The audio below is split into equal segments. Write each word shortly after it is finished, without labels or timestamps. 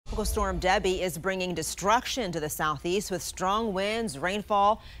Tropical storm Debby is bringing destruction to the southeast with strong winds,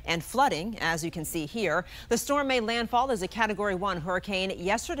 rainfall, and flooding, as you can see here. The storm made landfall as a Category 1 hurricane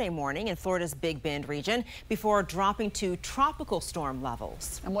yesterday morning in Florida's Big Bend region before dropping to tropical storm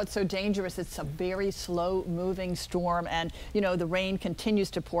levels. And what's so dangerous, it's a very slow-moving storm, and, you know, the rain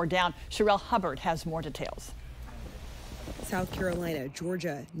continues to pour down. Sherelle Hubbard has more details. South Carolina,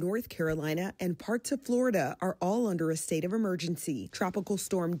 Georgia, North Carolina, and parts of Florida are all under a state of emergency. Tropical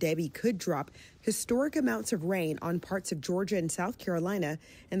storm Debby could drop historic amounts of rain on parts of Georgia and South Carolina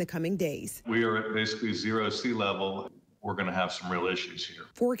in the coming days. We are at basically zero sea level. We're going to have some real issues here.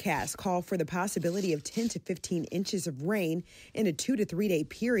 Forecasts call for the possibility of 10 to 15 inches of rain in a 2 to 3 day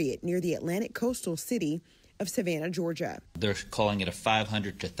period near the Atlantic coastal city of Savannah, Georgia. They're calling it a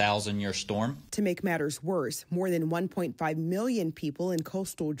 500 to 1,000-year storm. To make matters worse, more than 1.5 million people in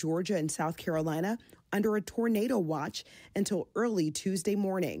coastal Georgia and South Carolina under a tornado watch until early Tuesday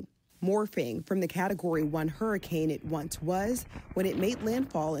morning, morphing from the Category 1 hurricane it once was when it made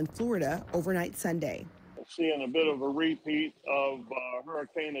landfall in Florida overnight Sunday. Seeing a bit of a repeat of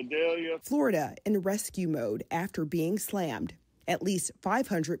Hurricane Idalia. Florida in rescue mode after being slammed. At least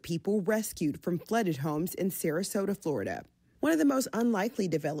 500 people rescued from flooded homes in Sarasota, Florida. One of the most unlikely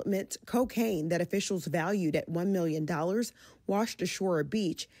developments, cocaine that officials valued at $1 million washed ashore a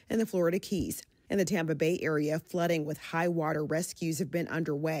beach in the Florida Keys. In the Tampa Bay area, flooding with high water rescues have been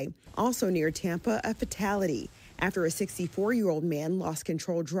underway. Also near Tampa, a fatality after a 64-year-old man lost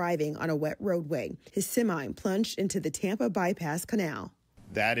control driving on a wet roadway. His semi plunged into the Tampa Bypass Canal.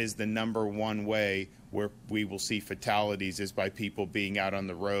 That is the #1 way where we will see fatalities, is by people being out on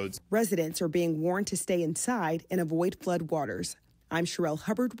the roads. Residents are being warned to stay inside and avoid floodwaters. I'm Sherelle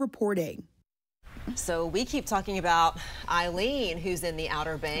Hubbard reporting. So we keep talking about Eileen, who's in the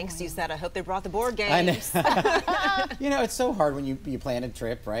Outer Banks. You said, I hope they brought the board games. I know. You know, it's so hard when you plan a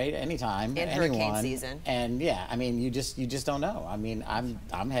trip, right? Anytime, in hurricane season. And yeah, I mean, you just don't know. I mean,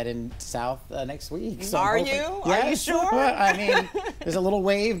 I'm heading south next week. So are you? Yes. Are you sure? I mean, there's a little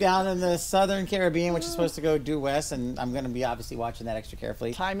wave down in the southern Caribbean, which is supposed to go due west, and I'm going to be obviously watching that extra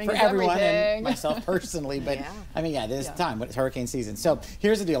carefully. Timing for is everyone everything. and myself personally. But yeah. I mean, yeah, this is time when it's hurricane season. So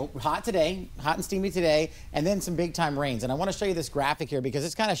here's the deal: hot today, hot and steamy today, and then some big time rains. And I want to show you this graphic here because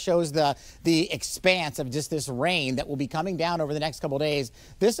this kind of shows the expanse of just this rain that will be coming down over the next couple of days.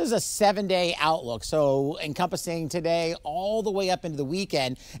 This is a 7-day outlook, so encompassing today all the way up into the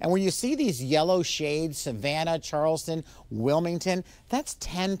weekend. And when you see these yellow shades, Savannah, Charleston, Wilmington, that's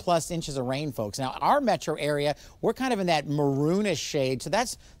 10 plus inches of rain, folks. Now, our metro area, we're kind of in that maroonish shade, so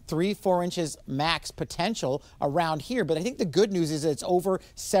that's 3-4 inches max potential around here. But I think the good news is it's over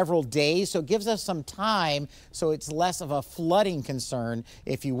several days, so it gives us some time, so it's less of a flooding concern,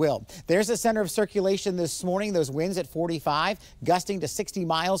 if you will. There's the center of circulation this morning. Those winds at 45, gusting to 60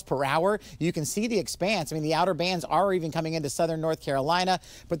 miles per hour. You can see the expanse. I mean, the outer bands are even coming into southern North Carolina.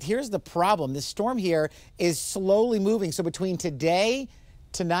 But here's the problem. This storm here is slowly moving. So between today,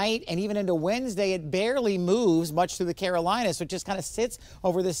 tonight, and even into Wednesday, it barely moves much through the Carolinas, so it just kind of sits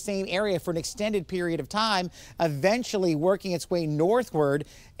over the same area for an extended period of time, eventually working its way northward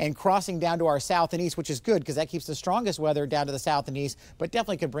and crossing down to our south and east, which is good because that keeps the strongest weather down to the south and east, but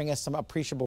definitely could bring us some appreciable